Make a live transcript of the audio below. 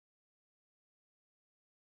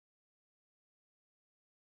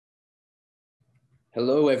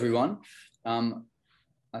Hello, everyone.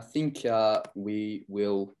 I think we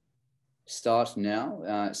will start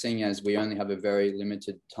now, seeing as we only have a very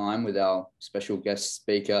limited time with our special guest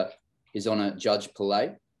speaker, His Honour Judge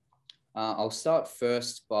Pillay. I'll start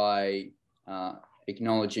first by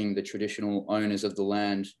acknowledging the traditional owners of the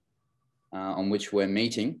land on which we're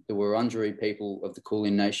meeting, the Wurundjeri people of the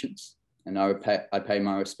Kulin Nations, and I pay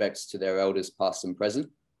my respects to their elders past and present,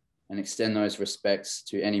 and extend those respects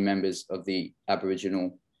to any members of the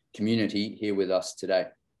Aboriginal community here with us today.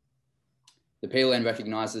 The PLN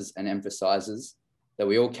recognises and emphasises that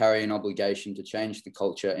we all carry an obligation to change the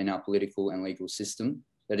culture in our political and legal system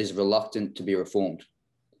that is reluctant to be reformed,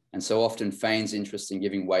 and so often feigns interest in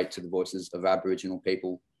giving weight to the voices of Aboriginal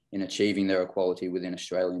people in achieving their equality within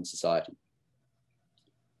Australian society.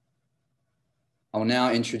 I'll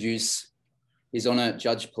now introduce His Honour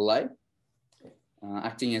Judge Pillay.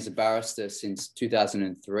 Acting as a barrister since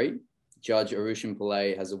 2003, Judge Arushan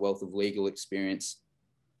Pillay has a wealth of legal experience,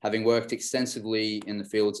 having worked extensively in the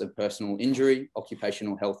fields of personal injury,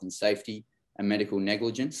 occupational health and safety, and medical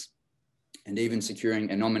negligence, and even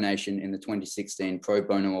securing a nomination in the 2016 Pro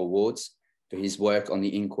Bono Awards for his work on the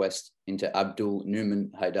inquest into Abdul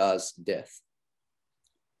Numan Haidar's death.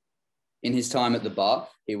 In his time at the bar,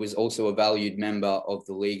 he was also a valued member of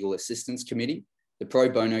the Legal Assistance Committee, the Pro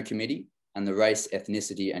Bono Committee, and the Race,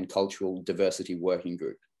 Ethnicity and Cultural Diversity Working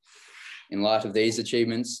Group. In light of these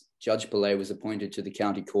achievements, Judge Pillay was appointed to the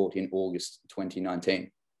County Court in August 2019.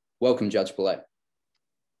 Welcome, Judge Pillay.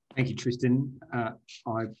 Thank you, Tristan.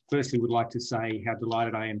 I firstly would like to say how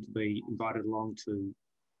delighted I am to be invited along to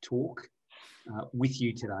talk with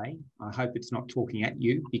you today. I hope it's not talking at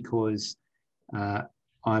you, because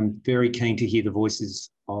I'm very keen to hear the voices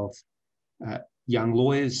of young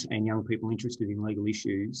lawyers and young people interested in legal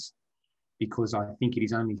issues, because I think it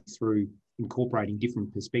is only through incorporating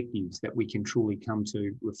different perspectives that we can truly come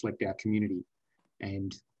to reflect our community.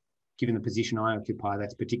 And given the position I occupy,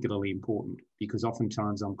 that's particularly important, because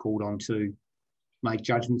oftentimes I'm called on to make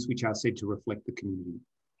judgments which are said to reflect the community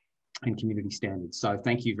and community standards. So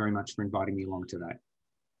thank you very much for inviting me along today.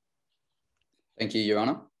 Thank you, Your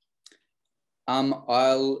Honour.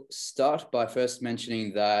 I'll start by first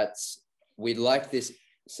mentioning that we'd like this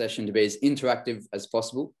session to be as interactive as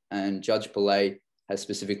possible, and Judge Pillay has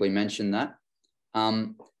specifically mentioned that.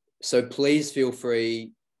 So please feel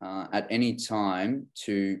free at any time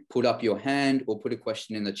to put up your hand or put a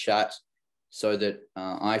question in the chat, so that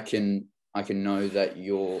I can know that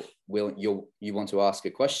you want to ask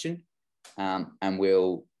a question, and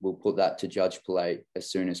we'll put that to Judge Pillay as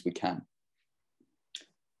soon as we can.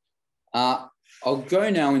 I'll go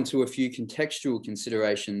now into a few contextual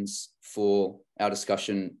considerations for our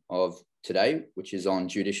discussion of today, which is on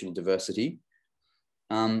judicial diversity.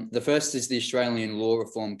 The first is the Australian Law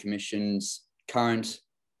Reform Commission's current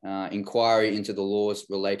inquiry into the laws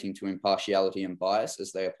relating to impartiality and bias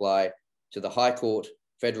as they apply to the High Court,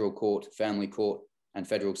 Federal Court, Family Court, and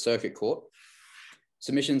Federal Circuit Court.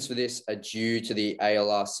 Submissions for this are due to the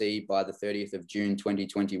ALRC by the 30th of June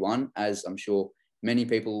 2021, as I'm sure many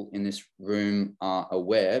people in this room are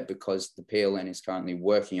aware, because the PLN is currently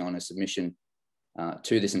working on a submission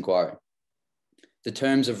to this inquiry. The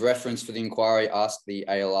terms of reference for the inquiry ask the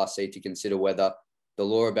ALRC to consider whether the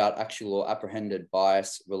law about actual or apprehended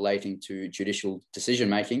bias relating to judicial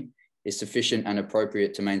decision-making is sufficient and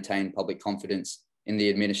appropriate to maintain public confidence in the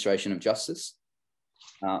administration of justice,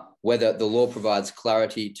 whether the law provides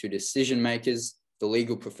clarity to decision-makers, the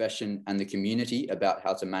legal profession and the community about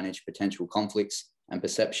how to manage potential conflicts and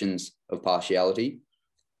perceptions of partiality,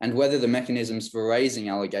 and whether the mechanisms for raising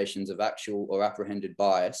allegations of actual or apprehended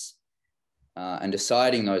bias and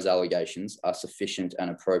deciding those allegations are sufficient and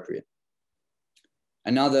appropriate.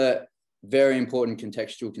 Another very important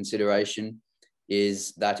contextual consideration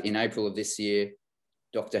is that in April of this year,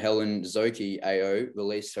 Dr. Helen Zoki, AO,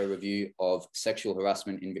 released her review of sexual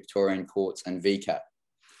harassment in Victorian courts and VCAT,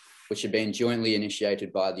 which had been jointly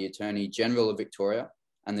initiated by the Attorney General of Victoria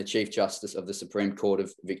and the Chief Justice of the Supreme Court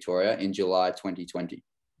of Victoria in July 2020.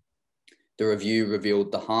 The review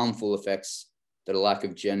revealed the harmful effects that a lack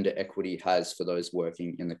of gender equity has for those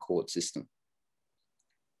working in the court system.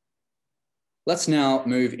 Let's now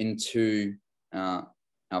move into our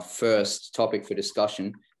first topic for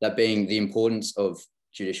discussion, that being the importance of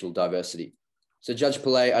judicial diversity. So Judge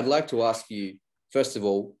Pillay, I'd like to ask you, first of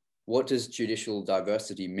all, what does judicial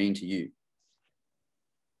diversity mean to you?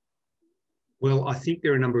 Well, I think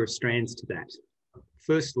there are a number of strands to that.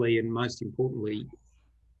 Firstly, and most importantly,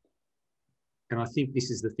 and I think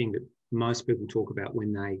this is the thing that most people talk about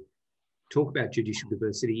when they talk about judicial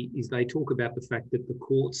diversity, is they talk about the fact that the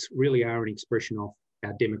courts really are an expression of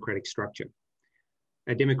our democratic structure.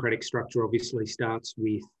 a democratic structure obviously starts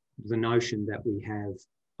with the notion that we have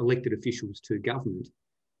elected officials to government,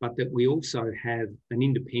 but that we also have an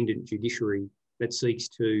independent judiciary that seeks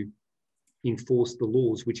to enforce the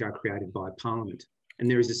laws which are created by Parliament. And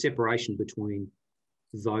there is a separation between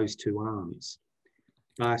those two arms.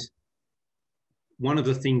 But one of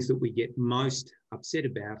the things that we get most upset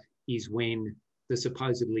about is when the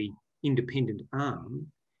supposedly independent arm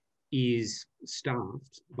is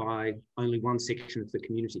staffed by only one section of the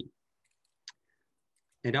community.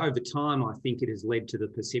 And over time, I think it has led to the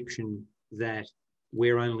perception that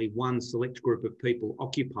where only one select group of people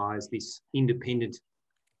occupies this independent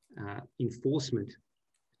enforcement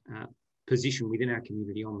position within our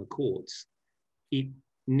community on the courts, it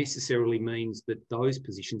necessarily means that those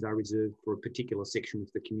positions are reserved for a particular section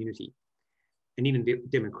of the community. And in a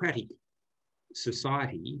democratic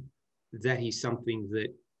society, that is something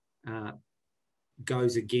that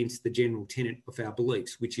goes against the general tenet of our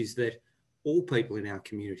beliefs, which is that all people in our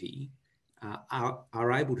community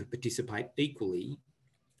are able to participate equally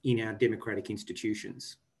in our democratic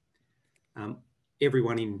institutions.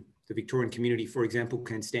 Everyone in the Victorian community, for example,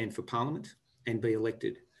 can stand for Parliament and be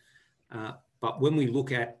elected. But when we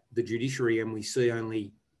look at the judiciary and we see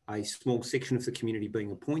only a small section of the community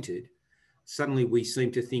being appointed, suddenly we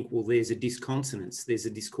seem to think, well, there's a disconsonance, there's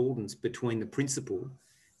a discordance between the principle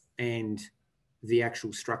and the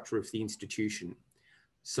actual structure of the institution.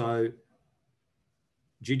 So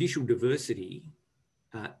judicial diversity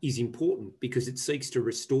is important because it seeks to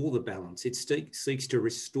restore the balance. It seeks to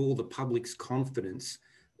restore the public's confidence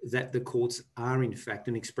that the courts are in fact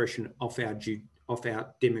an expression of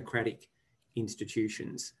our democratic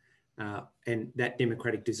institutions and that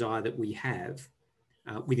democratic desire that we have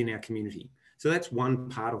within our community. So that's one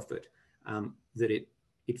part of it, that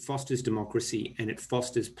it fosters democracy and it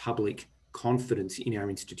fosters public confidence in our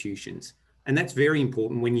institutions. And that's very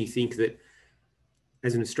important when you think that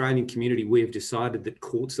as an Australian community, we have decided that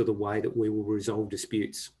courts are the way that we will resolve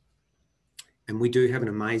disputes. And we do have an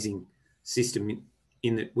amazing system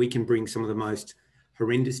in that we can bring some of the most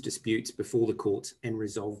horrendous disputes before the courts and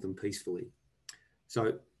resolve them peacefully.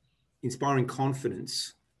 So inspiring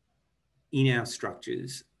confidence in our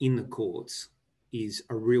structures, in the courts, is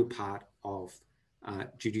a real part of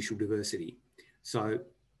judicial diversity. So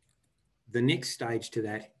the next stage to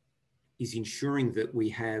that is ensuring that we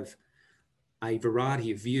have a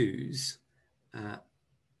variety of views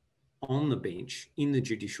on the bench in the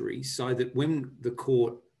judiciary, so that when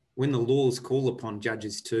the laws call upon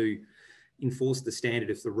judges to enforce the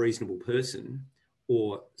standard of the reasonable person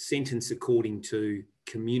or sentence according to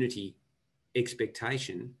community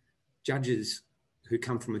expectation, judges who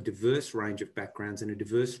come from a diverse range of backgrounds and a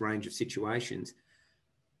diverse range of situations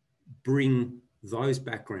bring those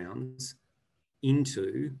backgrounds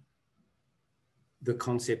into the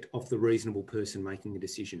concept of the reasonable person making a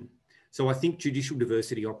decision. So I think judicial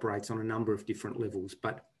diversity operates on a number of different levels,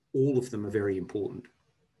 but all of them are very important.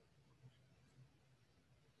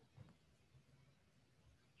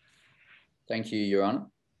 Thank you, Your Honour.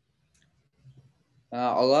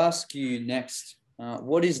 I'll ask you next,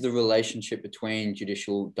 what is the relationship between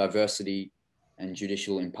judicial diversity and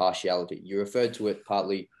judicial impartiality? You referred to it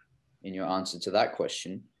partly in your answer to that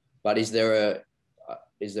question, but is there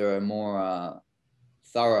a more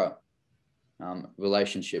thorough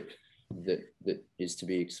relationship that is to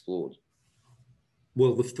be explored?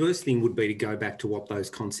 Well, the first thing would be to go back to what those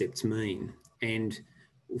concepts mean. And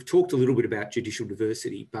we've talked a little bit about judicial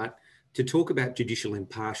diversity, but to talk about judicial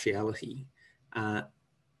impartiality, at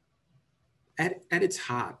its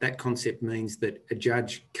heart, that concept means that a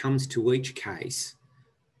judge comes to each case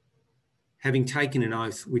having taken an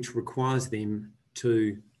oath which requires them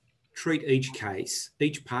to treat each case,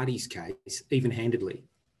 each party's case, even-handedly,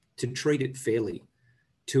 to treat it fairly,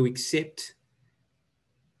 to accept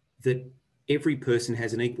that every person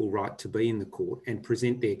has an equal right to be in the court and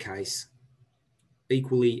present their case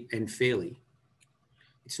equally and fairly.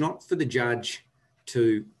 It's not for the judge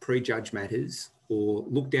to prejudge matters or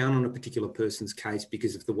look down on a particular person's case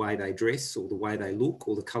because of the way they dress or the way they look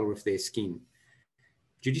or the colour of their skin.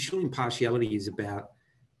 Judicial impartiality is about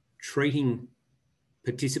treating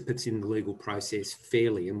participants in the legal process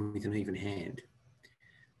fairly and with an even hand.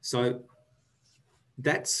 So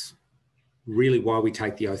that's really why we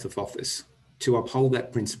take the oath of office, to uphold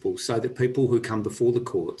that principle so that people who come before the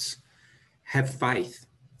courts have faith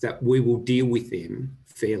that we will deal with them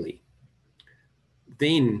fairly.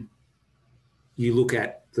 Then you look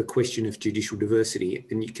at the question of judicial diversity,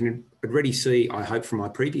 and you can already see, I hope from my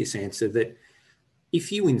previous answer, that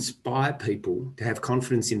if you inspire people to have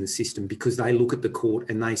confidence in the system because they look at the court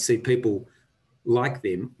and they see people like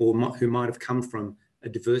them or who might have come from a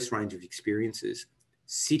diverse range of experiences,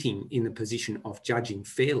 sitting in the position of judging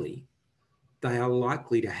fairly, they are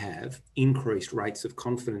likely to have increased rates of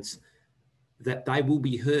confidence that they will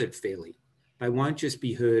be heard fairly. They won't just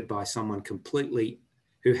be heard by someone completely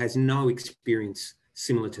who has no experience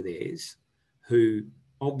similar to theirs, who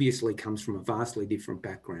obviously comes from a vastly different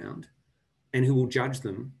background, and who will judge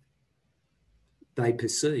them, they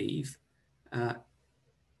perceive,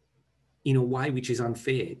 in a way which is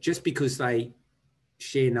unfair, just because they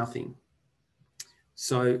share nothing.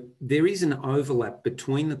 So there is an overlap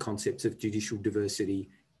between the concepts of judicial diversity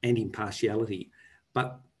and impartiality,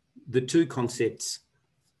 but the two concepts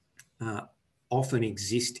often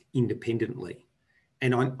exist independently.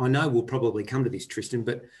 And I know we'll probably come to this, Tristan,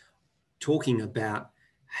 but talking about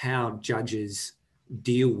how judges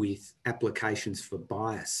deal with applications for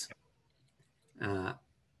bias,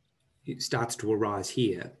 it starts to arise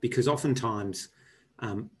here, because oftentimes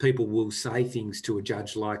people will say things to a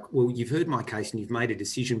judge like, well, you've heard my case and you've made a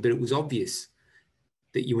decision, but it was obvious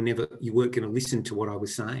that you weren't going to listen to what I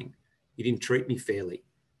was saying. You didn't treat me fairly.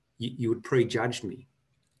 You had prejudged me.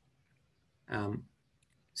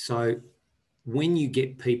 So when you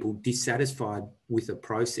get people dissatisfied with a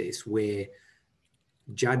process where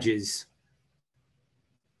judges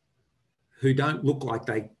who don't look like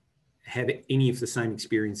they have any of the same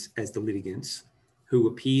experience as the litigants, who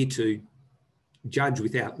appear to judge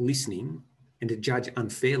without listening and to judge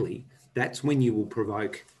unfairly, that's when you will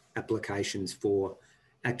provoke applications for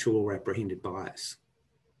actual or apprehended bias.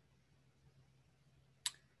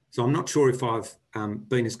 So I'm not sure if I've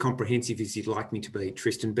been as comprehensive as you'd like me to be,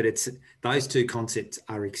 Tristan, but those two concepts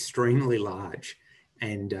are extremely large,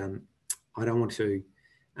 and I don't want to,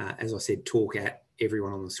 as I said, talk at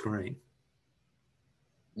everyone on the screen.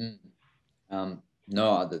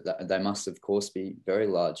 No, they must, of course, be very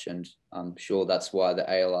large, and I'm sure that's why the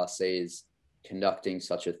ALRC is conducting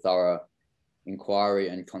such a thorough inquiry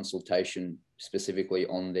and consultation specifically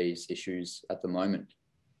on these issues at the moment.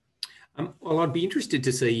 Well, I'd be interested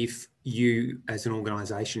to see if you, as an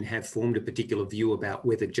organisation, have formed a particular view about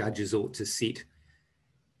whether judges ought to sit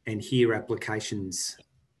and hear applications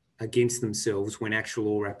against themselves when actual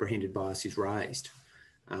or apprehended bias is raised,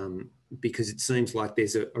 because it seems like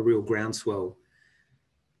there's a real groundswell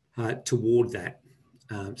toward that,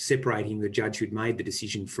 separating the judge who'd made the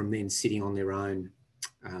decision from then sitting on their own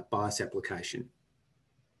bias application.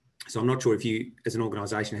 So I'm not sure if you, as an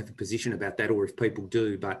organisation, have a position about that, or if people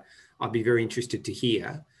do, but I'd be very interested to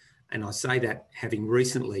hear. And I say that having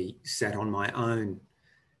recently sat on my own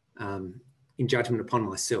in judgment upon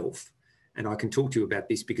myself, and I can talk to you about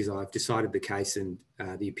this because I've decided the case and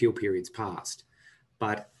the appeal period's passed.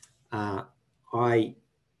 But I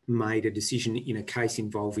made a decision in a case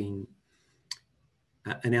involving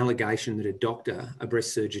an allegation that a doctor, a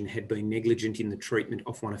breast surgeon, had been negligent in the treatment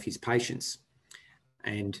of one of his patients.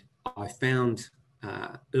 And I found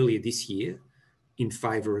earlier this year in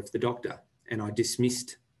favour of the doctor, and I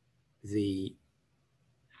dismissed the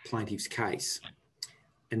plaintiff's case.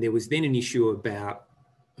 And there was then an issue about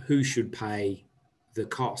who should pay the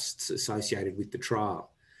costs associated with the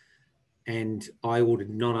trial. And I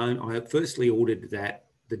ordered I firstly ordered that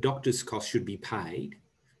the doctor's costs should be paid,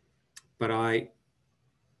 but I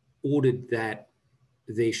ordered that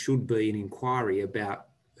there should be an inquiry about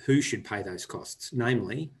who should pay those costs,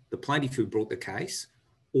 namely the plaintiff who brought the case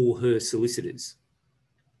or her solicitors.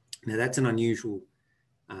 Now, that's an unusual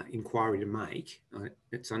inquiry to make.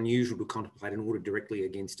 It's unusual to contemplate an order directly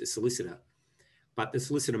against a solicitor. But the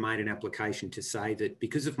solicitor made an application to say that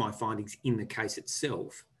because of my findings in the case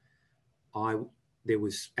itself, there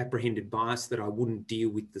was apprehended bias, that I wouldn't deal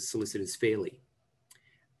with the solicitors fairly.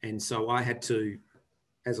 And so I had to,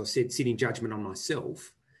 as I said, sit in judgment on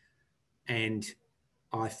myself. And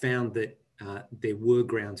I found that there were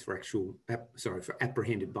grounds for for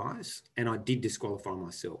apprehended bias, and I did disqualify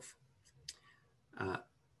myself.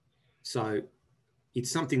 So it's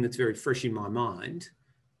something that's very fresh in my mind,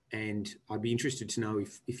 and I'd be interested to know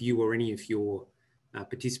if you or any of your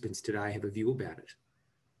participants today have a view about it.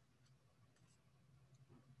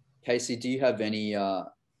 Casey, do you have any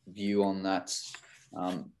view on that,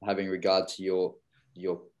 having regard to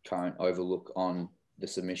your current overlook on the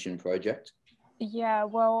submission project? Yeah,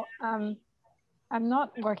 well, I'm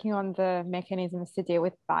not working on the mechanisms to deal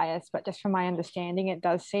with bias, but just from my understanding, it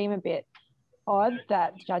does seem a bit odd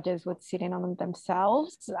that judges would sit in on them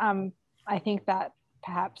themselves. I think that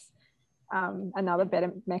perhaps another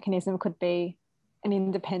better mechanism could be an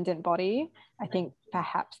independent body. I think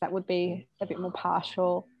perhaps that would be a bit more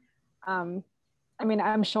partial. I mean,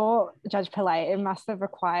 I'm sure Judge Pillay, it must have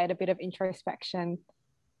required a bit of introspection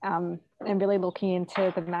and really looking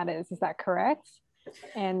into the matters. Is that correct?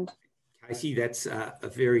 And Casey, that's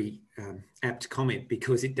a very apt comment,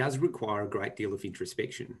 because it does require a great deal of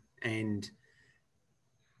introspection. And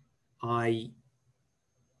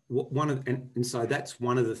so that's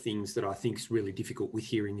one of the things that I think is really difficult with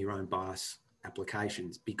hearing your own bias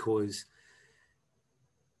applications, because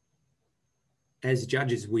as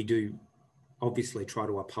judges, we do obviously try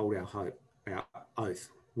to uphold our oath.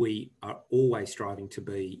 We are always striving to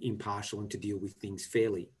be impartial and to deal with things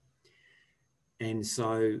fairly. And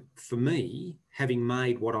so for me, having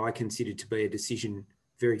made what I considered to be a decision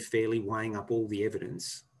very fairly, weighing up all the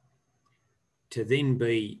evidence, to then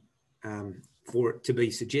be, for it to be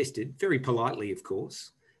suggested, very politely, of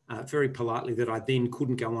course, very politely, that I then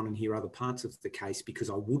couldn't go on and hear other parts of the case because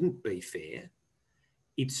I wouldn't be fair,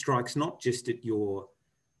 it strikes not just at your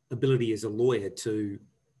ability as a lawyer to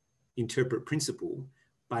interpret principle,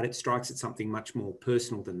 but it strikes at something much more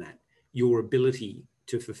personal than that, your ability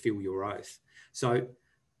to fulfill your oath. So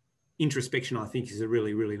introspection, I think, is a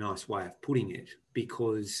really, really nice way of putting it,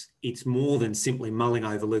 because it's more than simply mulling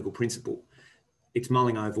over legal principle. It's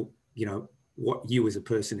mulling over, what you as a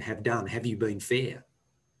person have done. Have you been fair?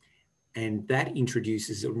 And that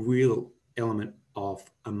introduces a real element of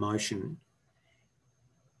emotion.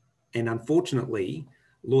 And unfortunately,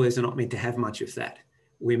 lawyers are not meant to have much of that.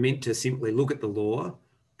 We're meant to simply look at the law,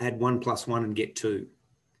 add 1 + 1 and get 2.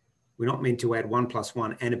 We're not meant to add 1 +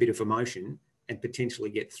 1 and a bit of emotion and potentially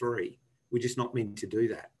get 3. We're just not meant to do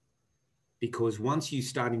that. Because once you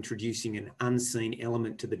start introducing an unseen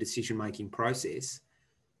element to the decision-making process,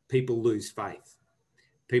 people lose faith.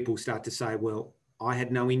 People start to say, well, I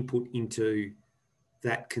had no input into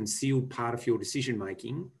that concealed part of your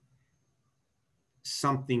decision-making.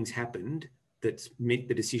 Something's happened that's meant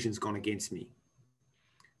the decision's gone against me.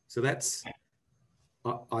 So that's,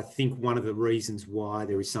 I think, one of the reasons why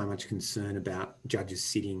there is so much concern about judges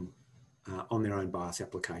sitting on their own bias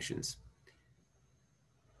applications.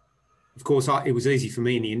 Of course, it was easy for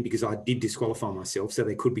me in the end because I did disqualify myself, so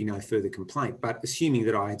there could be no further complaint. But assuming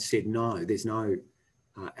that I had said, no, there's no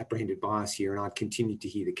apprehended bias here, and I'd continued to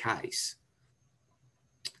hear the case,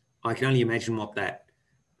 I can only imagine what that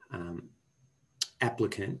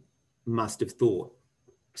applicant must have thought.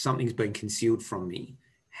 Something's been concealed from me.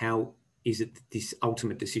 How is it that this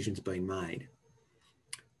ultimate decision's been made?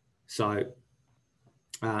 So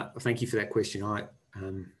thank you for that question.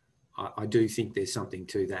 I do think there's something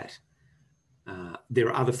to that. There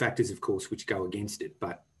are other factors, of course, which go against it,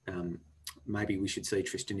 but maybe we should see,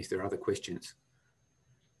 Tristan, if there are other questions.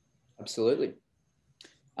 Absolutely.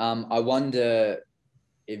 I wonder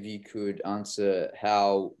if you could answer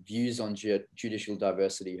how views on judicial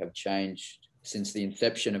diversity have changed since the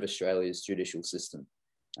inception of Australia's judicial system.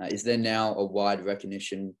 Is there now a wide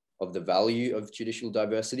recognition of the value of judicial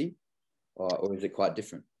diversity, or is it quite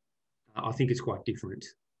different? I think it's quite different.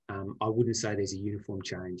 I wouldn't say there's a uniform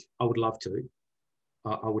change. I would love to.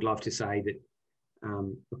 I would love to say that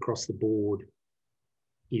across the board,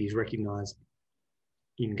 it is recognised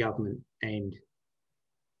in government and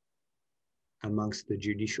amongst the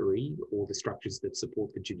judiciary, or the structures that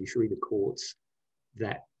support the judiciary, the courts,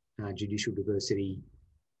 that judicial diversity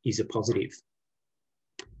is a positive.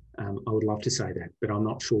 I would love to say that, but I'm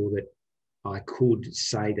not sure that I could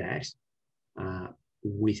say that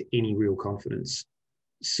with any real confidence.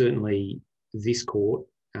 Certainly, this court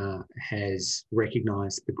has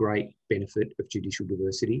recognised the great benefit of judicial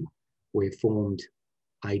diversity. We've formed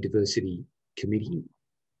a diversity committee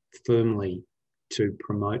firmly to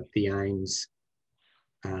promote the aims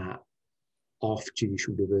of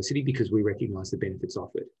judicial diversity, because we recognise the benefits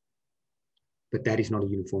of it. But that is not a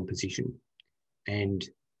uniform position. And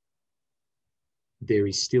there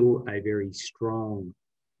is still a very strong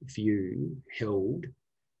view held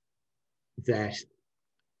that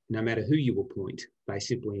no matter who you appoint, they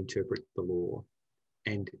simply interpret the law.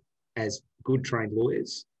 And as good trained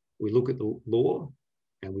lawyers, we look at the law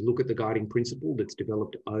and we look at the guiding principle that's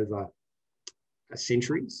developed over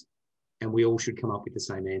centuries, and we all should come up with the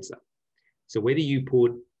same answer. So whether you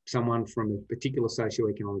put someone from a particular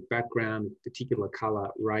socioeconomic background, particular colour,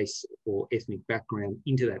 race, or ethnic background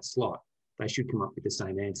into that slot, they should come up with the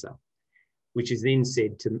same answer, which is then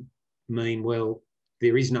said to mean, well,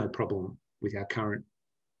 there is no problem with our current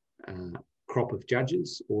crop of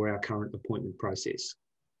judges or our current appointment process.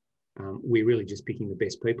 We're really just picking the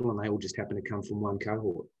best people, and they all just happen to come from one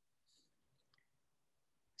cohort.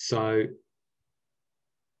 So,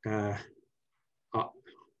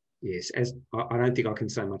 yes, I don't think I can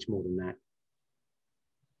say much more than that.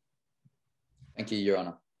 Thank you, Your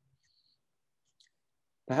Honour.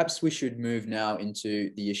 Perhaps we should move now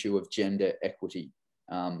into the issue of gender equity,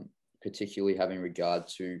 particularly having regard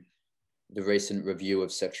to the recent review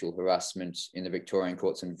of sexual harassment in the Victorian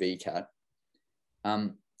courts and VCAT.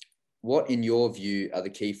 What, in your view, are the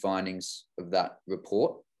key findings of that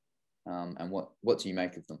report, and what do you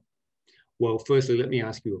make of them? Well, firstly, let me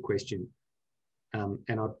ask you a question.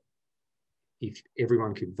 If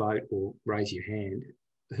everyone could vote or raise your hand,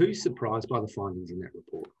 who's surprised by the findings in that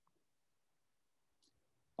report?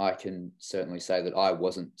 I can certainly say that I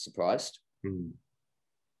wasn't surprised.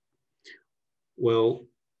 Well,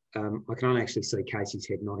 I can only actually see Casey's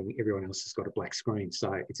head nodding. Everyone else has got a black screen,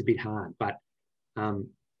 so it's a bit hard. But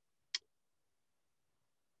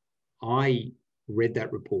I read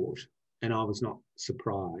that report and I was not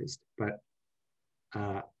surprised, but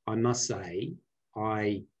I must say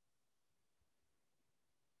I'm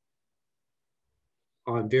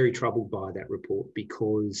very troubled by that report,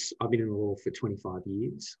 because I've been in the law for 25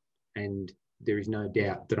 years and there is no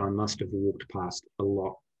doubt that I must have walked past a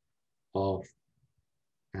lot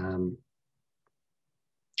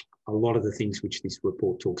of the things which this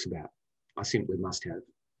report talks about. I simply must have.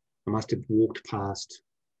 I must have walked past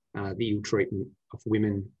the ill treatment of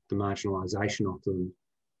women, the marginalisation of them,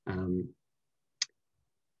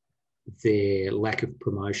 their lack of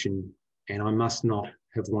promotion, and I must not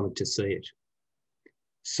have wanted to see it.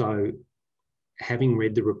 So, having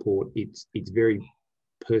read the report, it's very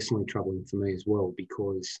personally troubling for me as well,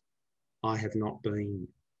 because I have not been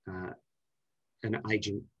an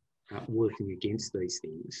agent working against these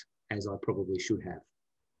things, as I probably should have.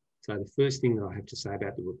 So the first thing that I have to say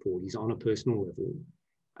about the report is, on a personal level,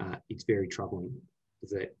 it's very troubling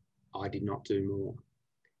that I did not do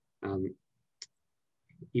more.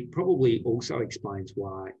 It probably also explains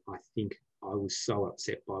why I think I was so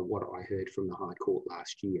upset by what I heard from the High Court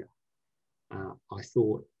last year. I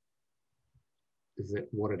thought that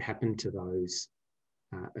what had happened to those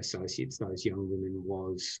associates, those young women,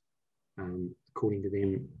 was, according to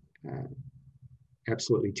them,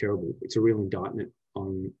 absolutely terrible. It's a real indictment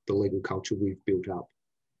on the legal culture we've built up.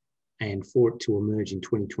 And for it to emerge in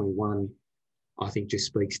 2021, I think just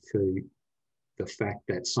speaks to the fact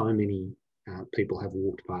that so many people have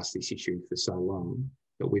walked past this issue for so long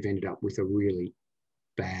that we've ended up with a really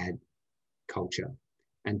bad culture.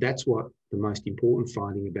 And that's what the most important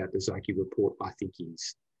finding about the Zaki report, I think,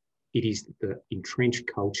 is. It is that the entrenched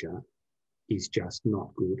culture is just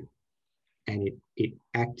not good. And it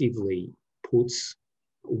actively puts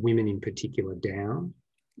women in particular down,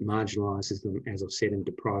 marginalises them, as I've said, and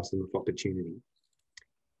deprives them of opportunity.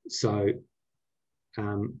 So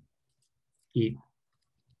it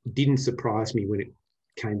didn't surprise me when it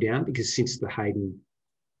came down, because since the Hayden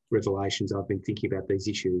revelations, I've been thinking about these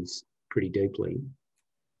issues pretty deeply.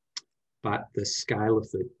 But the scale of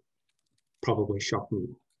it probably shocked me.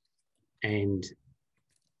 And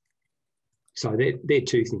so they're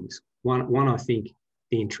two things. One, I think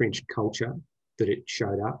the entrenched culture that it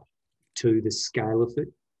showed up. Two, the scale of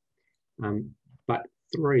it. But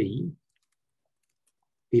three,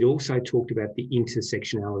 it also talked about the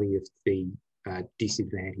intersectionality of the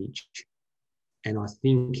disadvantage. And I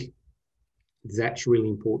think that's really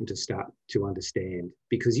important to start to understand,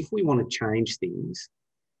 because if we want to change things,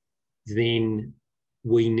 then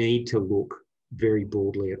we need to look very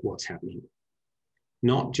broadly at what's happening,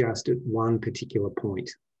 not just at one particular point.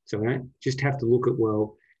 So we don't just have to look at,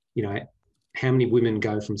 well, you know, how many women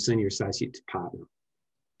go from senior associate to partner?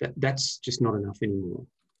 That's just not enough anymore.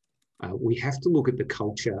 We have to look at the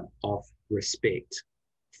culture of respect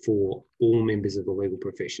for all members of the legal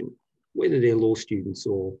profession, whether they're law students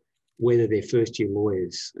or whether they're first-year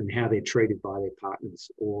lawyers, and how they're treated by their partners.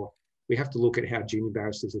 Or we have to look at how junior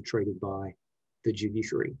barristers are treated by the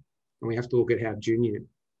judiciary. And we have to look at how junior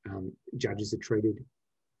judges are treated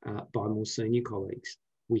by more senior colleagues.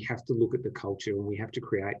 We have to look at the culture, and we have to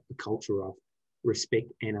create a culture of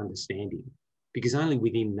respect and understanding, because only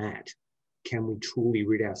within that can we truly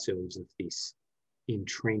rid ourselves of this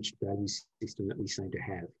entrenched value system that we seem to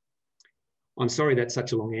have. I'm sorry that's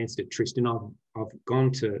such a long answer, Tristan. I've gone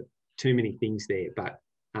to too many things there, but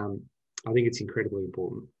I think it's incredibly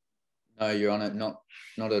important. No, Your Honour, not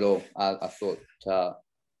at all. I thought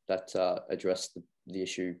that addressed the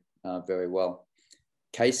issue very well.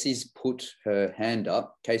 Casey's put her hand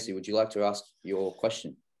up. Casey, would you like to ask your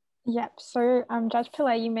question? Yep. So, Judge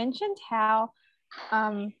Pillay, you mentioned how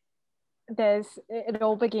it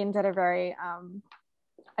all begins at a very,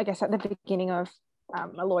 I guess, at the beginning of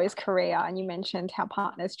a lawyer's career, and you mentioned how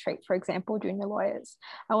partners treat, for example, junior lawyers.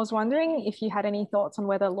 I was wondering if you had any thoughts on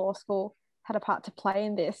whether law school had a part to play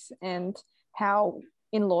in this, and how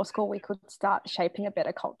in law school we could start shaping a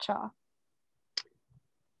better culture.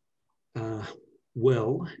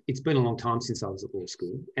 Well, it's been a long time since I was at law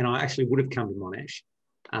school, and I actually would have come to Monash.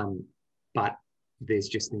 but there's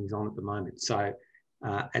just things on at the moment. So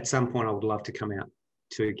at some point, I would love to come out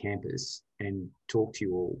to campus and talk to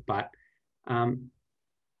you all. But I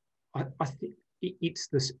think it's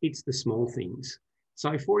the small things.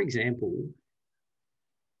 So, for example,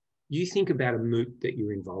 you think about a moot that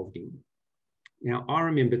you're involved in. Now, I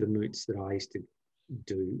remember the moots that I used to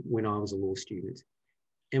do when I was a law student.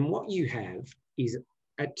 And what you have is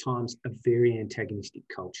at times a very antagonistic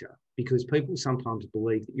culture, because people sometimes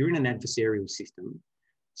believe that you're in an adversarial system,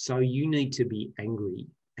 so you need to be angry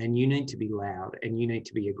and you need to be loud and you need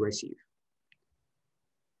to be aggressive.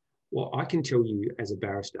 Well, I can tell you as a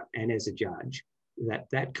barrister and as a judge that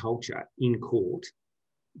that culture in court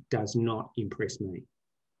does not impress me.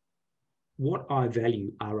 What I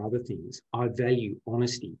value are other things. I value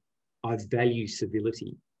honesty. I value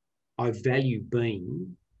civility. I value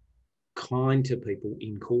being kind to people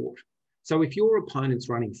in court. So if your opponent's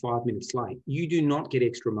running 5 minutes late, you do not get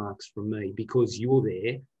extra marks from me because you're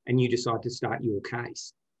there and you decide to start your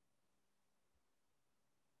case.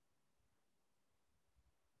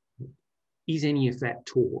 Is any of that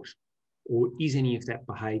taught, or is any of that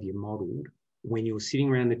behaviour modelled when you're sitting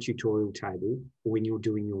around the tutorial table or when you're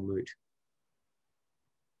doing your moot?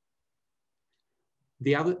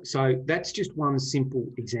 So that's just one simple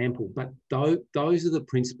example, but those are the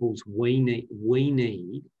principles we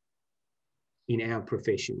need in our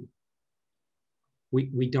profession.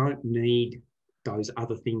 We don't need those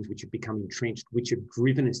other things which have become entrenched, which have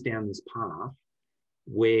driven us down this path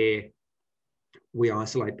where we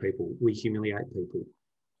isolate people, we humiliate people,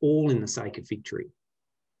 all in the sake of victory.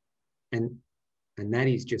 And that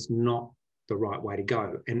is just not the right way to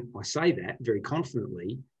go. And I say that very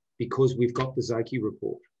confidently because we've got the Zoki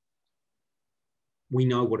report. We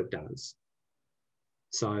know what it does.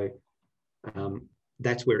 So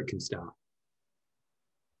that's where it can start.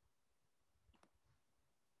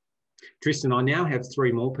 Tristan, I now have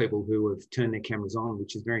 3 more people who have turned their cameras on,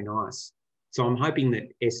 which is very nice. So I'm hoping that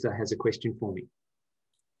Esther has a question for me.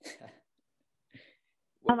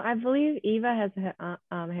 I believe Eva has her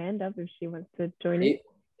hand up if she wants to join in.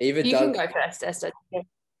 Eva, you can go first, Esther. Do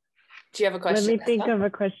you have a question? Let me think of a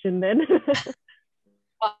question then.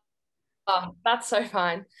 Oh, that's so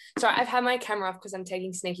fine. Sorry, I've had my camera off because I'm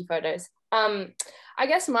taking sneaky photos. I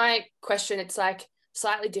guess my question, it's like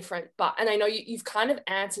slightly different, and I know you've kind of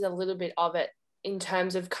answered a little bit of it in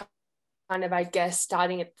terms of kind of, I guess,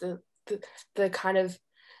 starting at the kind of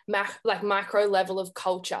micro level of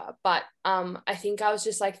culture. But I think I was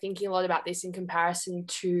just like thinking a lot about this in comparison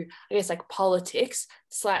to, I guess, like politics,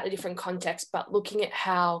 slightly different context, but looking at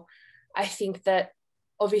how I think that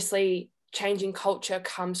obviously changing culture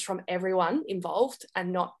comes from everyone involved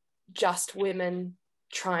and not just women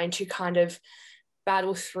trying to kind of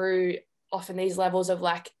battle through often these levels of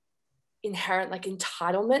like inherent like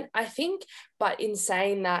entitlement, I think. But in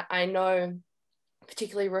saying that, I know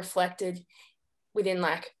particularly reflected within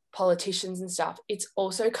like politicians and stuff, it's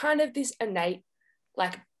also kind of this innate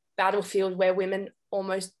like battlefield where women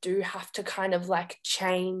almost do have to kind of like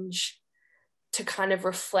change to kind of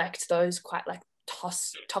reflect those quite like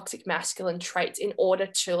toxic masculine traits in order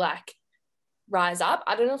to like rise up.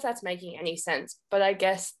 I don't know if that's making any sense, but I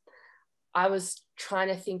guess I was trying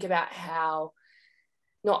to think about how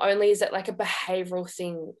not only is it like a behavioral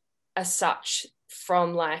thing as such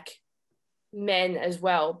from like men as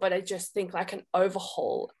well, but I just think like an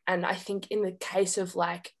overhaul. And I think in the case of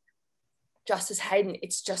like Justice Hayden,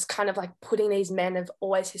 it's just kind of like putting these men have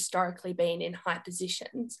always historically been in high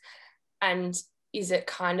positions, and is it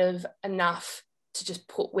kind of enough to just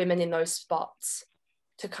put women in those spots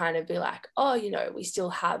to kind of be like, oh, you know, we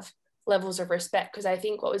still have levels of respect? Because I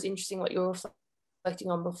think what was interesting, what you were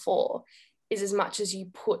reflecting on before, is as much as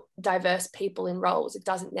you put diverse people in roles, it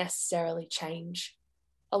doesn't necessarily change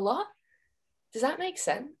a lot. Does that make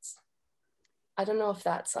sense? I don't know if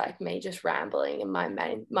that's like me just rambling and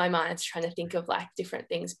my mind's trying to think of like different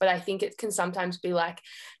things, but I think it can sometimes be like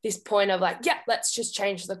this point of like, yeah, let's just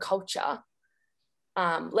change the culture.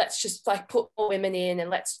 Let's just like put more women in and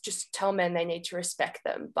let's just tell men they need to respect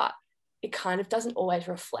them. But it kind of doesn't always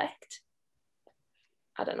reflect.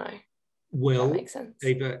 I don't know. Well, that makes sense.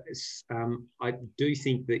 Eva, I do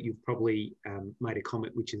think that you've probably made a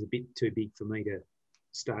comment which is a bit too big for me to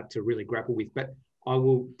start to really grapple with. But I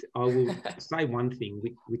will say one thing,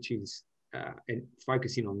 which is, and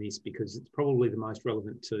focus in on this because it's probably the most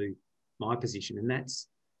relevant to my position, and that's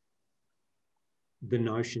the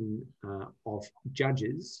notion of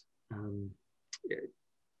judges,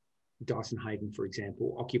 Dyson Hayden, for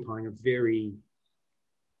example, occupying a very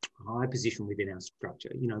high position within our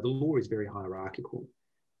structure. You know, the law is very hierarchical.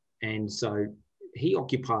 And so he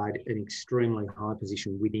occupied an extremely high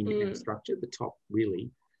position within our structure, the top really.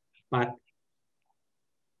 But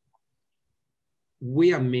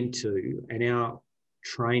we are meant to, and our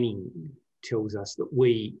training tells us that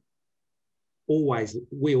we always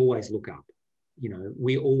look up. You know,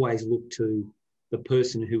 we always look to the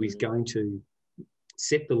person who is going to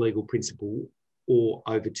set the legal principle or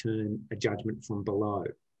overturn a judgment from below.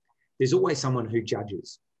 There's always someone who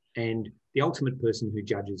judges, and the ultimate person who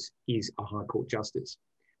judges is a High Court Justice.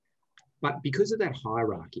 But because of that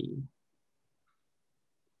hierarchy,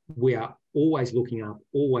 we are always looking up,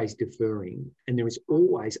 always deferring, and there is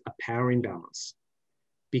always a power imbalance,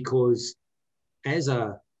 because as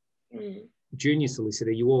a junior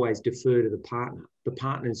solicitor, you always defer to the partner. The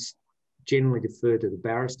partners generally defer to the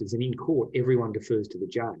barristers, and in court, everyone defers to the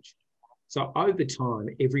judge. So over time,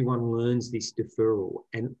 everyone learns this deferral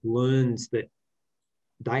and learns that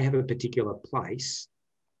they have a particular place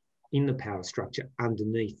in the power structure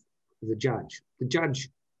underneath the judge. The judge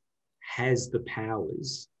has the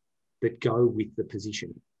powers that go with the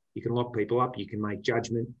position. You can lock people up, you can make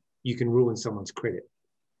judgment, you can ruin someone's credit.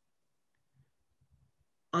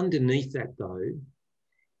 Underneath that, though,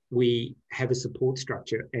 we have a support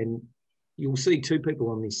structure, and you'll see two people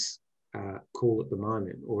on this call at the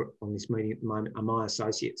moment, or on this meeting at the moment, are my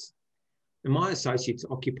associates. And my associates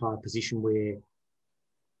occupy a position where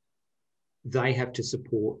they have to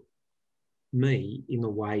support me in the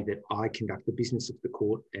way that I conduct the business of the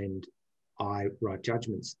court and I write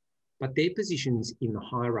judgments. But their positions in the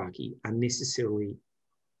hierarchy are necessarily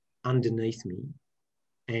underneath me,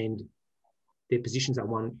 and their positions are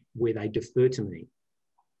one where they defer to me.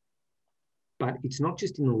 But it's not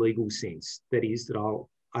just in the legal sense, that is, that I'll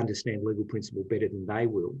understand legal principle better than they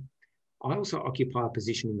will. I also occupy a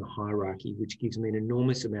position in the hierarchy which gives me an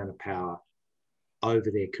enormous amount of power over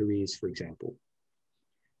their careers, for example,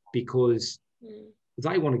 because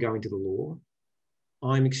they want to go into the law.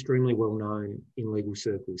 I'm extremely well known in legal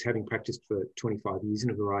circles, having practiced for 25 years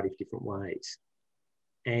in a variety of different ways.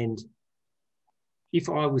 And if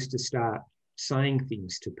I was to start saying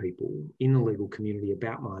things to people in the legal community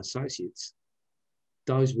about my associates,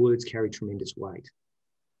 those words carry tremendous weight.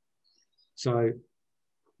 So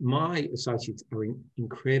my associates are in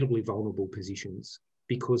incredibly vulnerable positions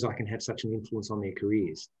because I can have such an influence on their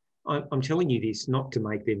careers. I'm telling you this not to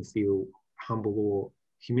make them feel humble or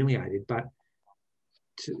humiliated, but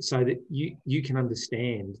so that you can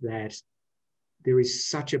understand that there is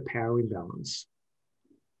such a power imbalance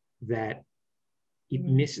that it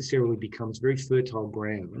necessarily becomes very fertile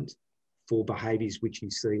ground for behaviours which you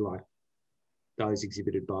see like those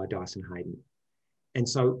exhibited by Dyson Hayden. And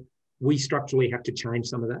so we structurally have to change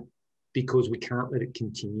some of that, because we can't let it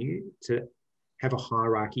continue to have a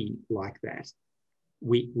hierarchy like that.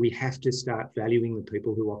 We have to start valuing the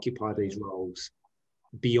people who occupy these roles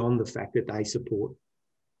beyond the fact that they support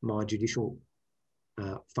my judicial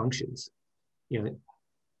functions. You know,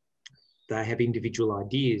 they have individual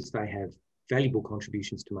ideas, they have valuable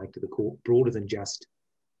contributions to make to the court, broader than just,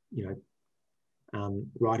 you know,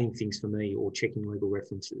 writing things for me or checking legal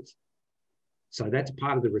references. So that's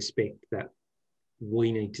part of the respect that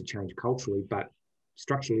we need to change culturally, but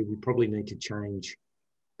structurally we probably need to change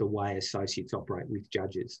the way associates operate with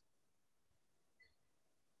judges.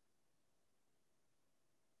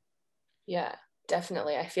 Yeah,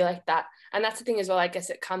 definitely. I feel like that. And that's the thing as well, I guess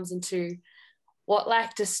it comes into what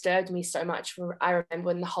like disturbed me so much. I remember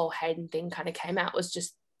when the whole Hayden thing kind of came out was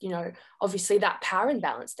just, you know, obviously that power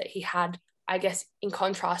imbalance that he had, I guess, in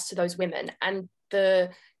contrast to those women, and the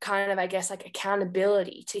kind of, I guess, like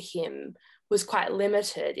accountability to him was quite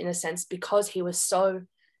limited in a sense, because he was so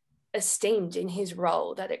esteemed in his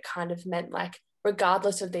role that it kind of meant like,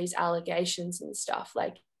 regardless of these allegations and stuff,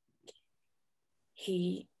 like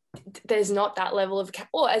there's not that level of,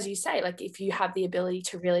 or as you say, like if you have the ability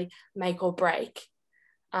to really make or break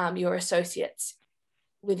your associates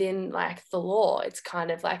within like the law, it's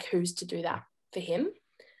kind of like, who's to do that for him?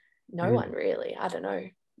 No one really. I don't know.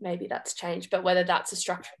 Maybe that's changed, but whether that's a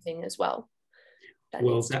structural thing as well, that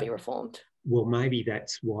needs to be reformed. Well, maybe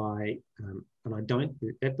that's why, and I don't,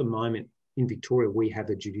 at the moment in Victoria, we have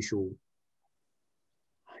a judicial,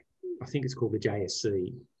 I think it's called the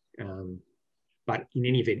JSC, but in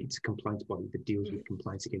any event, it's a complaints body that deals with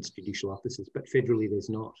complaints against judicial officers, but federally there's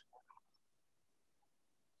not.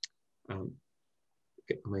 I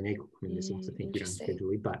mean, there's lots of things done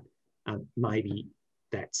federally, but maybe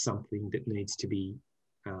that's something that needs to be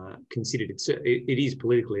considered. It is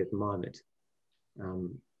politically at the moment,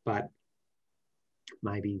 but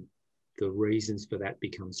maybe the reasons for that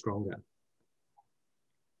become stronger.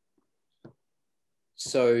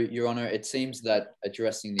 So, Your Honour, it seems that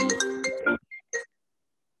addressing the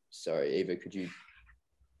sorry, Eva, could you?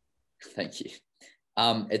 Thank you.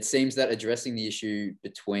 It seems that addressing the issue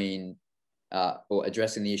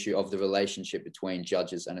addressing the issue of the relationship between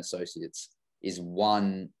judges and associates is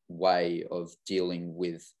one way of dealing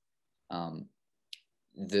with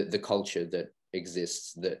the culture that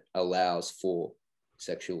exists that allows for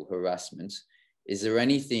sexual harassment. Is there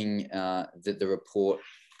anything that the report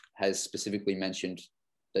has specifically mentioned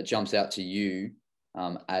that jumps out to you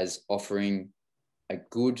as offering a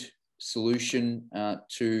good solution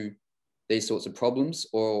to these sorts of problems,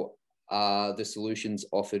 or are the solutions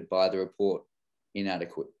offered by the report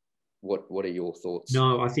inadequate? What are your thoughts?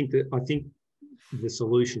 No, I think the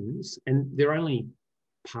solutions, and they're only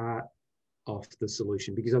part of the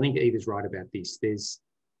solution, because I think Eva's right about this. There's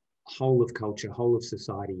whole of culture, whole of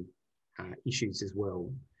society issues as well.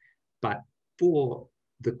 But for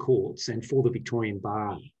the courts and for the Victorian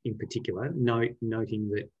Bar in particular, noting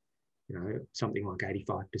that, you know, something like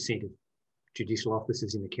 85% of judicial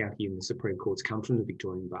officers in the county and the Supreme Courts come from the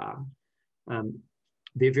Victorian Bar,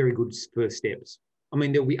 they're very good first steps. I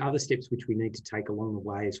mean, there'll be other steps which we need to take along the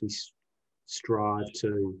way as we strive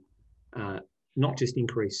to not just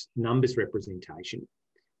increase numbers representation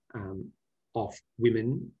of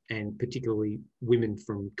women, and particularly women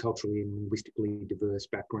from culturally and linguistically diverse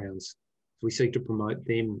backgrounds. So we seek to promote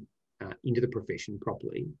them into the profession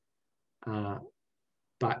properly.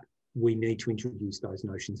 But we need to introduce those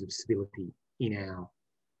notions of civility in our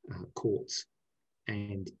courts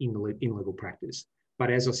and in legal practice.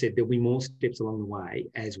 But as I said, there'll be more steps along the way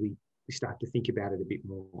as we start to think about it a bit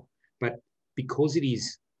more. But because it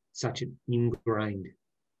is such an ingrained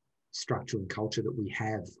structure and culture that we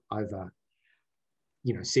have over,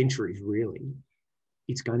 you know, centuries really,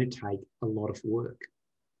 it's going to take a lot of work.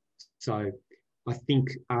 So I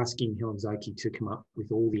think asking Helen Zoki to come up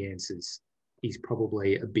with all the answers is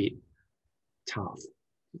probably a bit tough.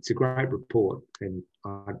 It's a great report and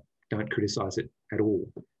I don't criticise it at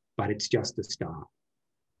all, but it's just a start.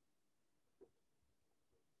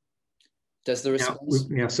 Does the response...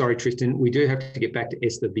 Now, sorry, Tristan, we do have to get back to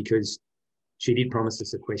Esther because she did promise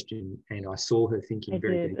us a question and I saw her thinking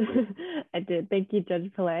very deeply. I did. Thank you,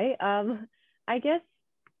 Judge Pillay. I guess,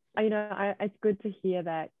 you know, it's good to hear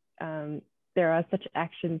that there are such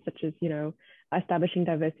actions such as, you know, establishing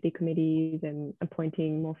diversity committees and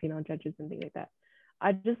appointing more female judges and things like that.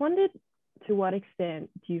 I just wondered, to what extent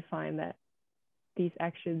do you find that these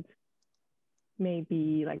actions may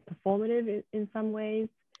be like performative in some ways?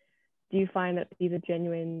 Do you find that these are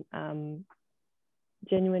genuine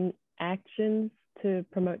actions to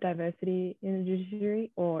promote diversity in the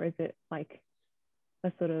judiciary, or is it like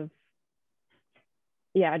a sort of,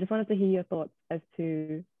 I just wanted to hear your thoughts as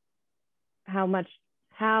to how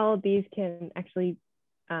these can actually,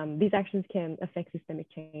 these actions can affect systemic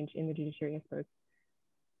change in the judiciary, I suppose.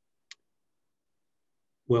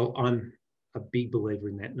 Well, I'm a big believer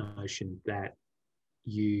in that notion that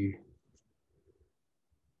you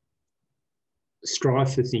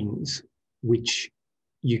strive for things which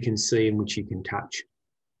you can see and which you can touch.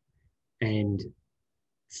 And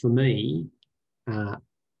for me,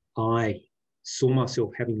 I saw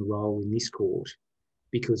myself having a role in this court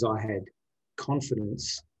because I had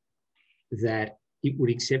confidence that it would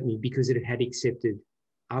accept me because it had accepted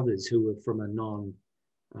others who were from a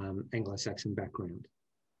non-Anglo-Saxon background.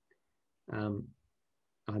 I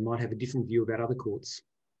might have a different view about other courts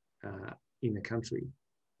in the country,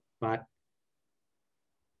 but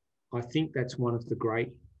I think that's one of the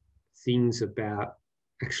great things about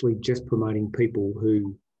actually just promoting people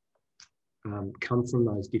who come from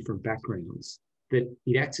those different backgrounds, that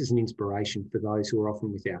it acts as an inspiration for those who are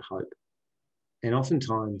often without hope. And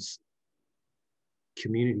oftentimes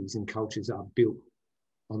communities and cultures are built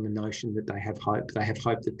on the notion that they have hope. They have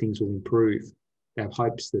hope that things will improve. They have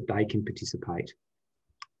hopes that they can participate.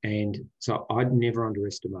 And so I'd never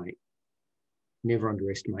underestimate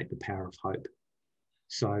the power of hope.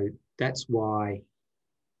 So that's why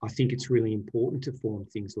I think it's really important to form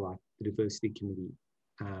things like the Diversity Committee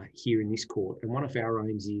here in this court. And one of our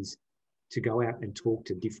aims is to go out and talk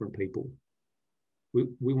to different people.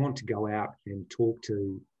 We want to go out and talk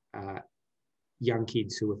to young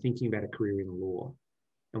kids who are thinking about a career in the law.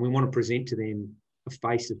 And we want to present to them a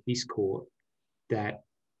face of this court that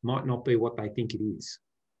might not be what they think it is.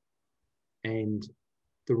 And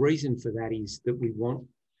the reason for that is that we want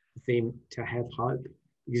them to have hope,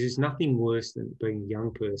 because there's nothing worse than being a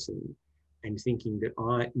young person and thinking that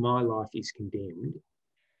my life is condemned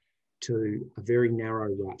to a very narrow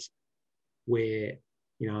rut where,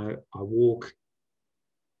 you know, I walk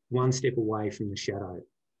one step away from the shadow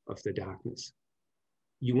of the darkness.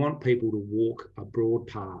 You want people to walk a broad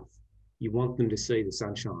path You want them to see the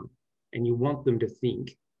sunshine, and you want them to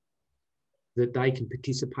think that they can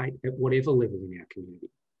participate at whatever level in our community.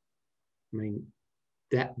 I mean,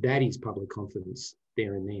 that is public confidence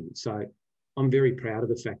there and then. So I'm very proud of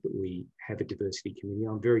the fact that we have a diversity committee.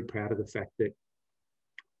 I'm very proud of the fact that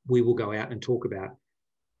we will go out and talk about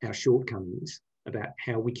our shortcomings, about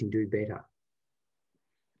how we can do better.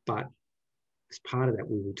 But as part of that,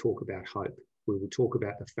 we will talk about hope. We will talk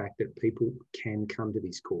about the fact that people can come to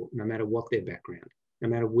this court, no matter what their background, no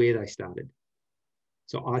matter where they started.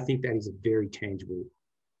 So I think that is a very tangible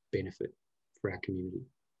benefit for our community.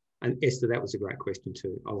 And Esther, that was a great question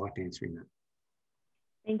too. I liked answering that.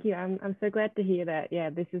 Thank you. I'm so glad to hear that.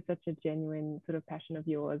 Yeah, this is such a genuine sort of passion of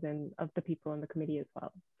yours and of the people on the committee as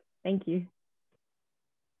well. Thank you.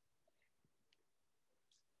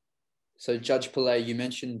 So Judge Pillay, you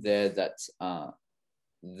mentioned there that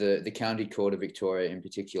the County Court of Victoria in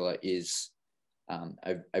particular is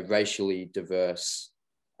a racially diverse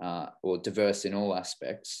or diverse in all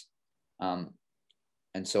aspects. And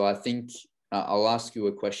so I think I'll ask you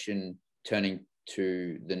a question turning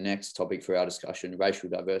to the next topic for our discussion, racial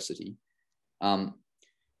diversity.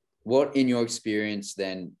 What, in your experience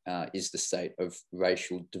then, is the state of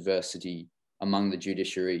racial diversity among the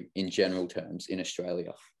judiciary in general terms in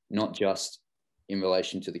Australia, not just in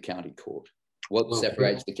relation to the county court? What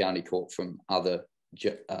separates the county court from other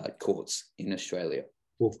courts in Australia?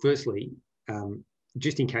 Well, firstly,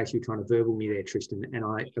 just in case you're trying to verbal me there, Tristan, and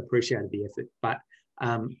I appreciated the effort, but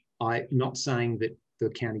I'm not saying that the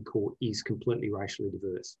county court is completely racially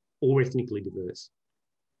diverse or ethnically diverse.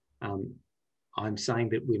 I'm saying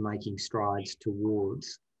that we're making strides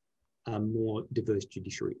towards a more diverse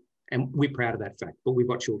judiciary, and we're proud of that fact, but we've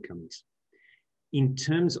got shortcomings. In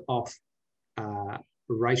terms of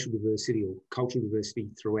racial diversity or cultural diversity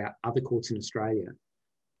throughout other courts in Australia,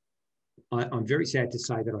 I'm very sad to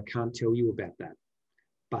say that I can't tell you about that,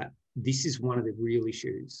 but this is one of the real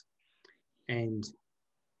issues. And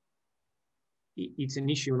it's an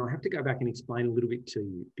issue, and I have to go back and explain a little bit to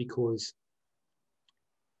you, because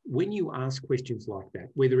when you ask questions like that,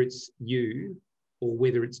 whether it's you or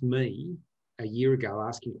whether it's me a year ago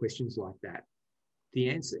asking questions like that, the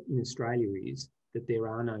answer in Australia is that there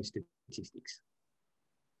are no statistics,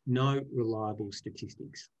 no reliable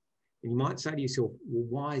statistics. And you might say to yourself, well,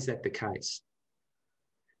 why is that the case?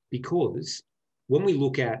 Because when we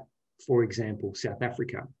look at, for example, South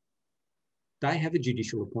Africa, they have a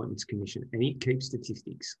Judicial Appointments Commission, and it keeps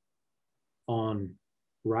statistics on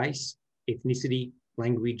race, ethnicity,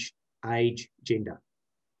 language, age, gender.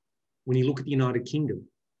 When you look at the United Kingdom,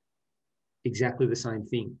 exactly the same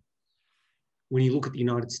thing. When you look at the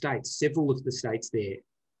United States, several of the states there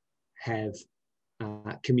have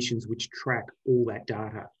commissions which track all that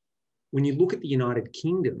data. When you look at the United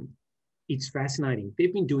Kingdom, it's fascinating.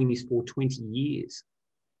 They've been doing this for 20 years,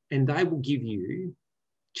 and they will give you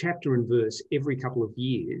chapter and verse every couple of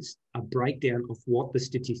years, a breakdown of what the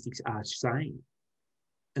statistics are saying.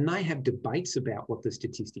 And they have debates about what the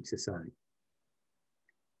statistics are saying.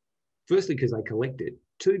 Firstly, because they collect it.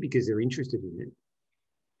 Two, because they're interested in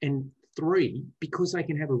it. And three, because they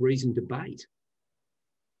can have a reasoned debate.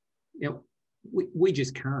 Now, we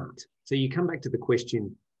just can't. So you come back to the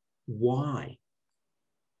question, why?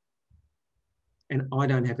 And I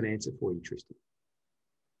don't have an answer for you, Tristan.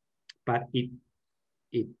 But it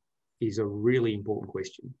is a really important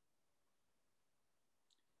question.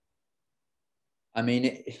 I mean,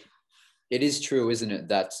 it is true, isn't it,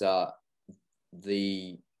 that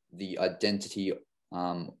the identity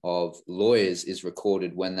of lawyers is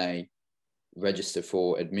recorded when they register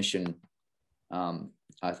for admission.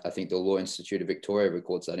 I think the Law Institute of Victoria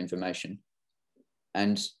records that information.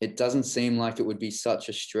 And it doesn't seem like it would be such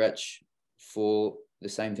a stretch for the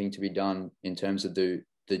same thing to be done in terms of the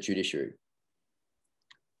judiciary.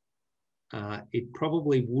 It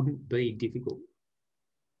probably wouldn't be difficult.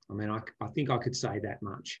 I mean, I think I could say that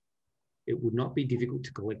much. It would not be difficult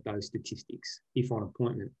to collect those statistics if on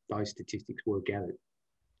appointment those statistics were gathered.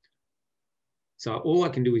 So all I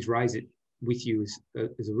can do is raise it with you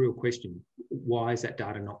as a real question. Why is that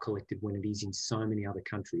data not collected when it is in so many other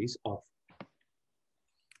countries of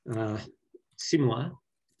similar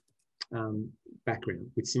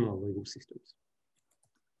background with similar legal systems?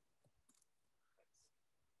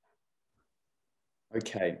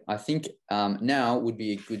 Okay, I think now would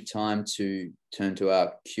be a good time to turn to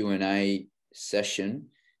our Q&A session.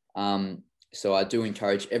 So I do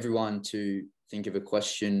encourage everyone to think of a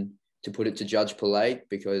question to put it to Judge Pillay,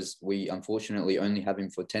 because we unfortunately only have him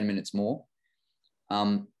for 10 minutes more.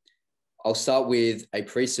 I'll start with a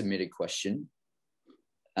pre-submitted question,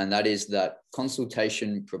 and that is that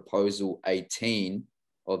Consultation Proposal 18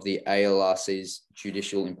 of the ALRC's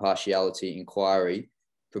Judicial Impartiality Inquiry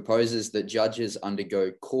proposes that judges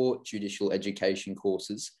undergo court judicial education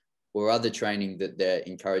courses or other training that they're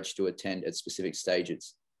encouraged to attend at specific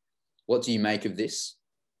stages. What do you make of this?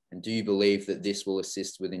 And do you believe that this will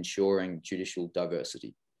assist with ensuring judicial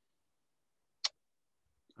diversity?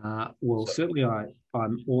 Well, certainly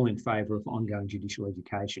I'm all in favour of ongoing judicial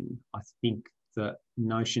education. I think the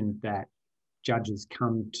notion that judges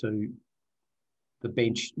come to the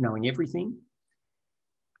bench knowing everything,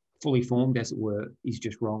 fully formed as it were, is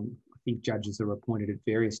just wrong. I think judges are appointed at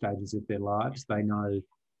various stages of their lives. They know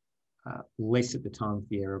less at the time of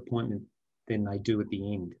their appointment than they do at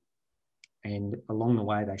the end. And along the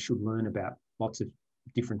way, they should learn about lots of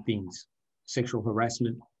different things: sexual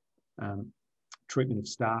harassment, treatment of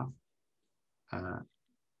staff,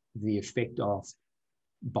 the effect of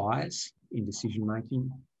bias in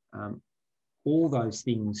decision-making. All those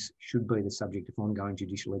things should be the subject of ongoing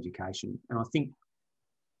judicial education. And I think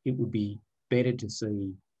it would be better to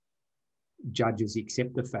see judges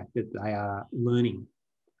accept the fact that they are learning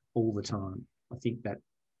all the time. I think that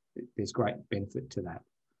there's great benefit to that.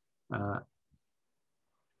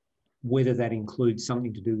 Whether that includes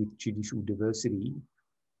something to do with judicial diversity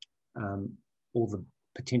or the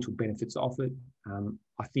potential benefits of it,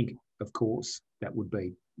 I think, of course, that would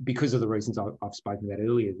be, because of the reasons I've spoken about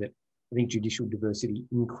earlier, that I think judicial diversity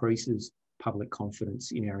increases public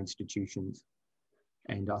confidence in our institutions.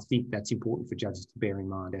 And I think that's important for judges to bear in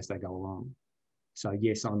mind as they go along. So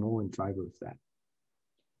yes, I'm all in favour of that.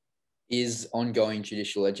 Is ongoing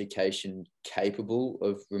judicial education capable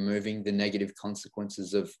of removing the negative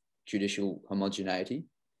consequences of judicial homogeneity?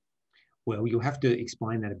 Well, you'll have to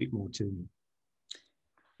explain that a bit more to me.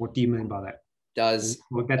 What do you mean by that?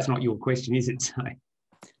 Well, that's not your question, is it? So.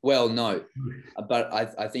 Well, no, but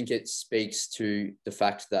I think it speaks to the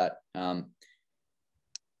fact that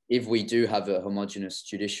if we do have a homogenous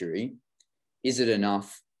judiciary, is it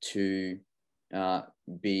enough to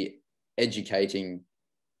be educating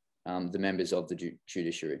the members of the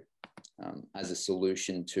judiciary as a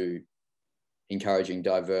solution to encouraging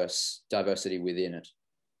diversity within it?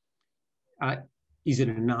 Is it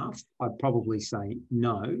enough? I'd probably say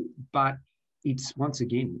no, but it's, once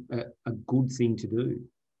again, a good thing to do.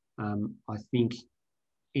 I think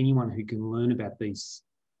anyone who can learn about these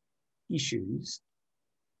issues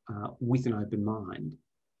with an open mind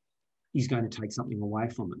is going to take something away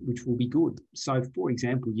from it, which will be good. So, for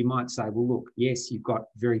example, you might say, well, look, yes, you've got a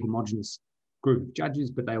very homogenous group of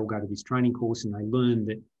judges, but they all go to this training course and they learn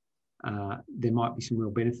that there might be some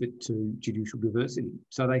real benefit to judicial diversity.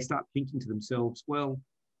 So they start thinking to themselves, well,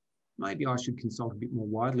 maybe I should consult a bit more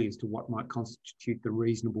widely as to what might constitute the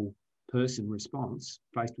reasonable person response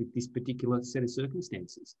faced with this particular set of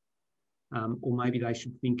circumstances. Or maybe they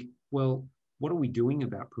should think, well, what are we doing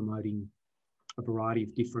about promoting a variety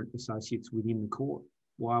of different associates within the court?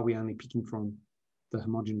 Why are we only picking from the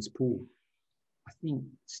homogenous pool? I think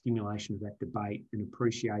stimulation of that debate and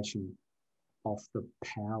appreciation of the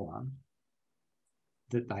power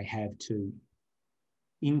that they have to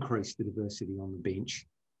increase the diversity on the bench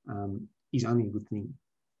is only a good thing.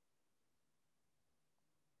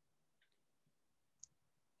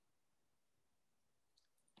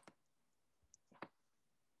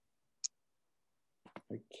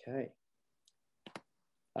 Okay.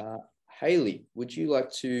 Hayley, would you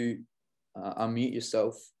like to unmute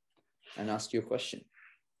yourself and ask your question?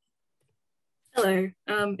 Hello.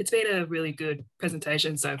 It's been a really good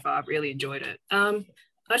presentation so far. I've really enjoyed it. I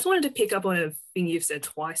just wanted to pick up on a thing you've said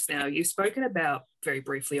twice now. You've spoken about, very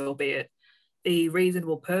briefly albeit, the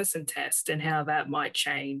reasonable person test and how that might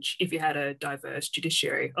change if you had a diverse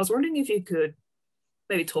judiciary. I was wondering if you could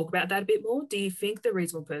maybe talk about that a bit more. Do you think the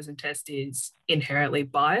reasonable person test is inherently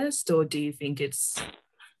biased, or do you think it's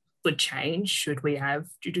would change should we have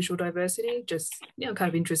judicial diversity? Just, kind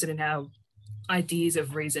of interested in how ideas of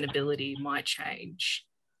reasonability might change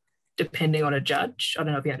depending on a judge. I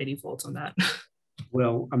don't know if you had any thoughts on that.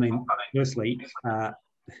 Well, I mean, firstly,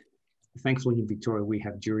 thankfully in Victoria, we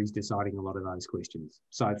have juries deciding a lot of those questions.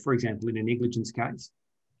 So, for example, in a negligence case,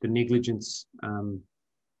 the negligence,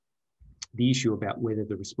 the issue about whether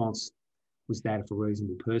the response was that of a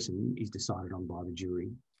reasonable person is decided on by the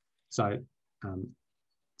jury. So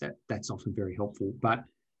that's often very helpful. But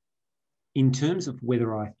in terms of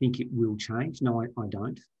whether I think it will change, no, I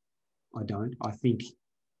don't. I don't. I think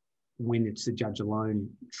when it's a judge alone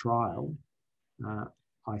trial,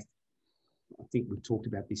 I think we've talked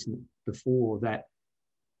about this before, that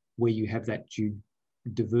where you have that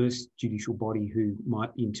diverse judicial body who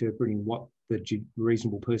might be interpreting what the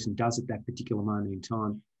reasonable person does at that particular moment in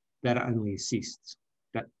time, that only assists.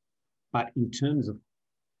 But in terms of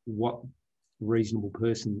what reasonable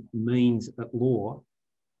person means at law,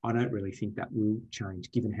 I don't really think that will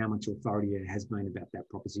change, given how much authority there has been about that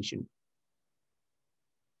proposition.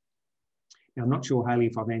 Now, I'm not sure, Hayley,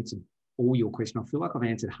 if I've answered all your question. I feel like I've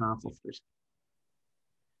answered half of it.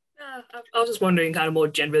 I was just wondering kind of more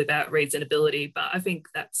generally about reasonability, but I think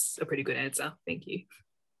that's a pretty good answer. Thank you.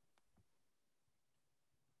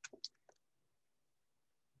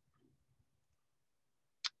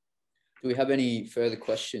 Do we have any further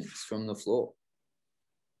questions from the floor?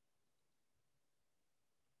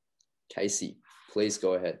 Casey, please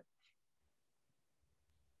go ahead.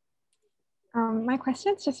 My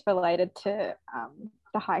question is just related to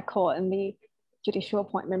the High Court and the judicial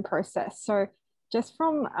appointment process. So just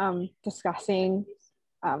from discussing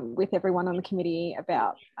with everyone on the committee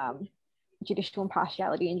about judicial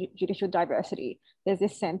impartiality and judicial diversity, there's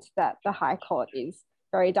this sense that the High Court is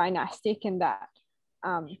very dynastic and that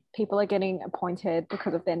people are getting appointed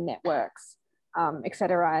because of their networks, et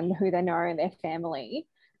cetera, and who they know and their family.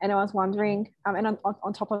 And I was wondering, and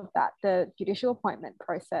on top of that, the judicial appointment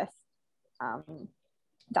process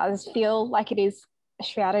does feel like it is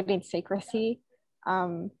shrouded in secrecy.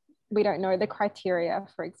 We don't know the criteria,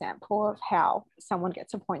 for example, of how someone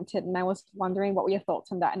gets appointed. And I was wondering what were your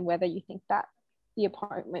thoughts on that and whether you think that the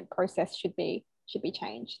appointment process should be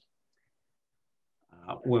changed.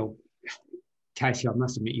 Well, Casey, I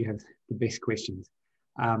must admit you have the best questions.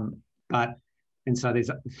 And so there's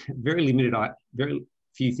very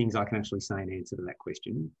few things I can actually say in answer to that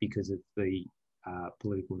question because of the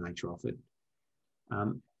political nature of it.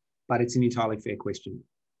 But it's an entirely fair question.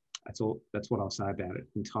 That's what I'll say about it.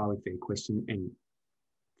 Entirely fair question and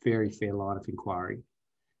very fair line of inquiry.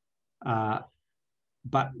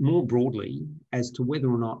 But more broadly, as to whether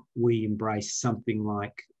or not we embrace something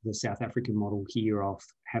like the South African model here of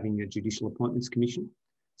having a Judicial Appointments Commission.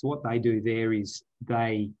 So what they do there is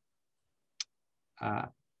they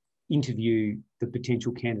interview the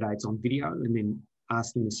potential candidates on video and then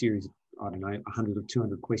ask them a series of, 100 or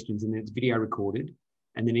 200 questions, and then it's video recorded,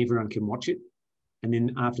 and then everyone can watch it. And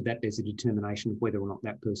then after that, there's a determination of whether or not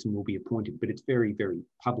that person will be appointed, but it's very, very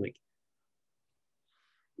public.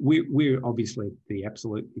 We're obviously the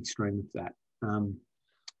absolute extreme of that.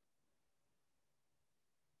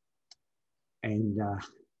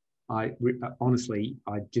 Honestly,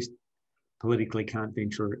 I just politically can't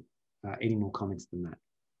venture any more comments than that.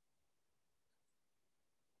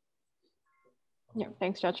 Yeah,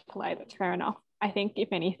 thanks, Judge Pillay. That's fair enough. I think, if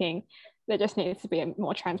anything, there just needs to be a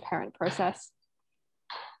more transparent process.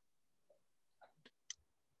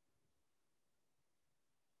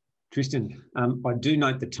 Tristan, I do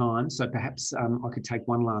note the time, so perhaps I could take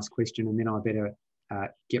one last question and then I better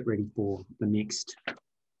get ready for the next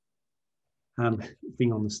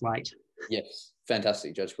thing on the slate. Yes,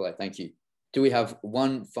 fantastic, Judge Pillay. Thank you. Do we have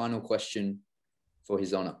one final question for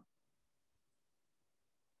His Honour?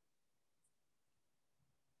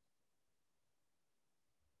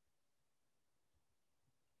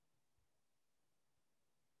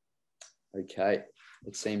 Okay,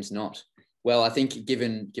 it seems not. Well, I think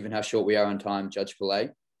given how short we are on time, Judge Pillay,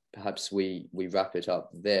 perhaps we wrap it up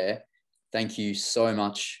there. Thank you so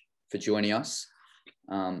much for joining us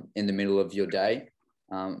in the middle of your day.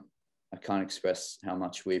 I can't express how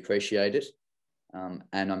much we appreciate it.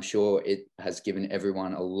 And I'm sure it has given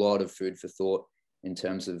everyone a lot of food for thought in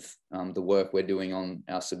terms of the work we're doing on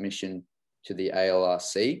our submission to the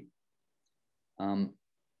ALRC.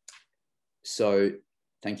 So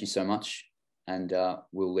thank you so much, and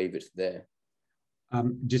we'll leave it there.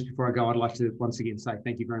 Just before I go, I'd like to once again say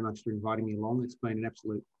thank you very much for inviting me along. It's been an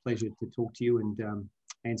absolute pleasure to talk to you and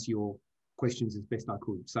answer your questions as best I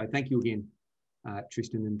could. So thank you again,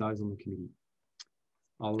 Tristan, and those on the committee.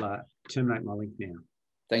 I'll terminate my link now.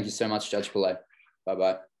 Thank you so much, Judge Pillay.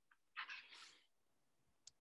 Bye-bye.